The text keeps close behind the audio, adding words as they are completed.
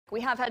We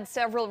have had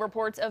several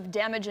reports of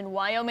damage in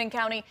Wyoming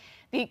County.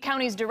 The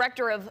county's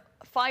director of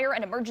fire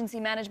and emergency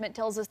management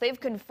tells us they've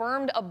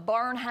confirmed a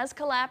barn has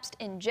collapsed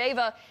in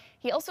Java.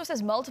 He also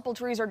says multiple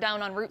trees are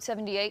down on Route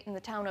 78 in the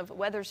town of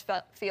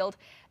Wethersfield.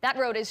 That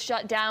road is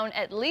shut down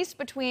at least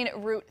between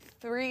Route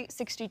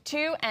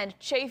 362 and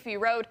Chaffee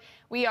Road.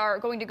 We are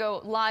going to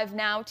go live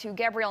now to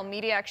Gabrielle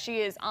Mediak. She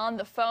is on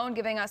the phone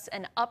giving us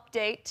an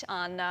update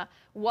on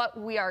what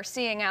we are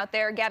seeing out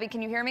there. Gabby,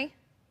 can you hear me?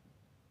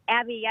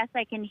 Abby, yes,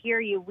 I can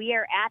hear you. We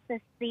are at the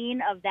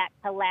scene of that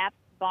collapsed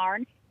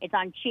barn. It's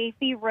on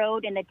Chaffee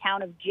Road in the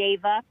town of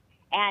Java,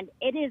 and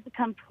it is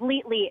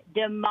completely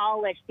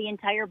demolished, the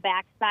entire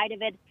backside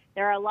of it.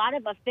 There are a lot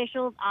of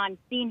officials on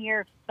scene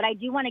here, but I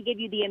do want to give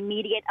you the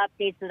immediate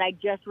updates that I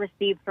just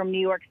received from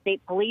New York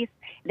State Police.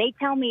 They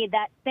tell me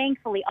that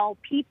thankfully all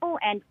people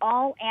and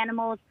all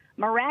animals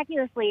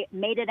miraculously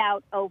made it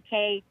out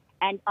okay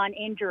and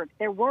uninjured.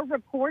 There were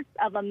reports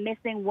of a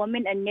missing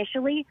woman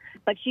initially,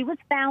 but she was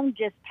found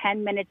just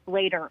 10 minutes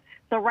later.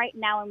 So right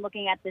now I'm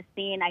looking at the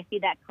scene. I see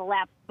that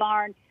collapsed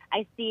barn.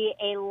 I see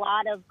a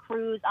lot of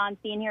crews on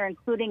scene here,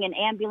 including an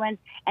ambulance.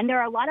 And there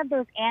are a lot of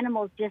those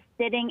animals just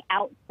sitting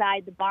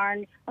outside the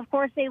barn. Of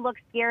course, they look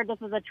scared. This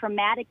was a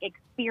traumatic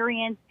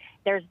experience.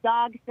 There's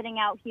dogs sitting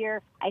out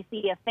here. I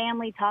see a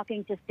family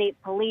talking to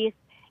state police.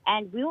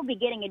 And we will be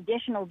getting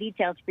additional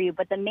details for you.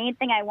 But the main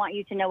thing I want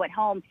you to know at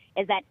home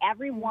is that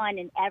everyone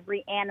and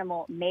every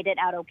animal made it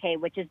out okay,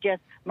 which is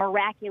just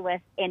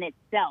miraculous in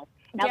itself.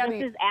 Now, Gabby,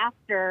 this is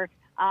after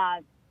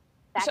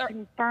that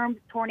confirmed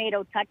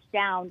tornado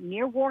touchdown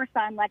near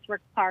Warsaw and Letchworth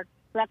Park.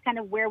 So that's kind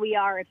of where we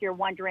are, if you're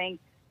wondering,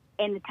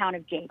 in the town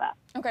of Java.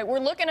 Okay, we're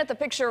looking at the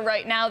picture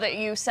right now that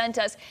you sent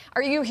us.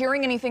 Are you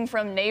hearing anything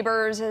from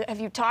neighbors?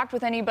 Have you talked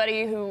with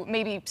anybody who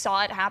maybe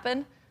saw it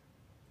happen?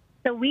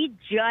 So we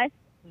just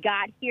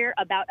got here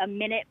about a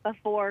minute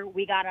before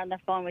we got on the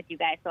phone with you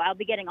guys. So I'll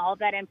be getting all of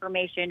that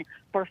information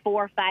for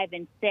 4, 5,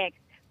 and 6.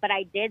 But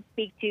I did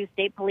speak to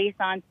state police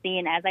on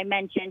scene, as I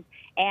mentioned,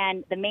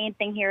 and the main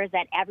thing here is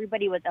that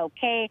everybody was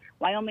okay.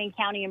 Wyoming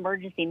County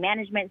Emergency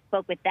Management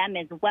spoke with them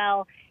as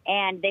well,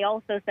 and they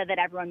also said that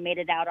everyone made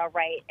it out all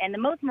right. And the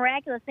most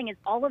miraculous thing is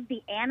all of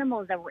the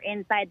animals that were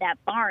inside that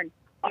barn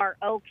are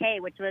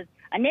okay, which was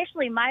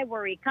initially my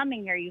worry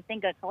coming here. You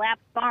think a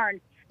collapsed barn,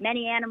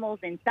 many animals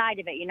inside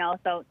of it, you know,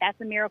 so that's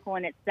a miracle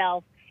in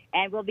itself.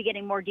 And we'll be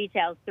getting more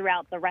details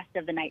throughout the rest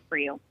of the night for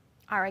you.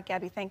 All right,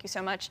 Gabby, thank you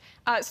so much.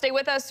 Stay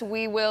with us.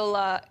 We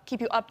will keep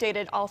you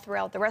updated all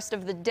throughout the rest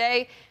of the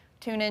day.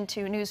 Tune in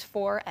to News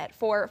 4 at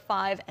 4,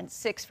 5, and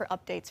 6 for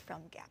updates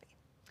from Gabby.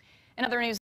 In other news,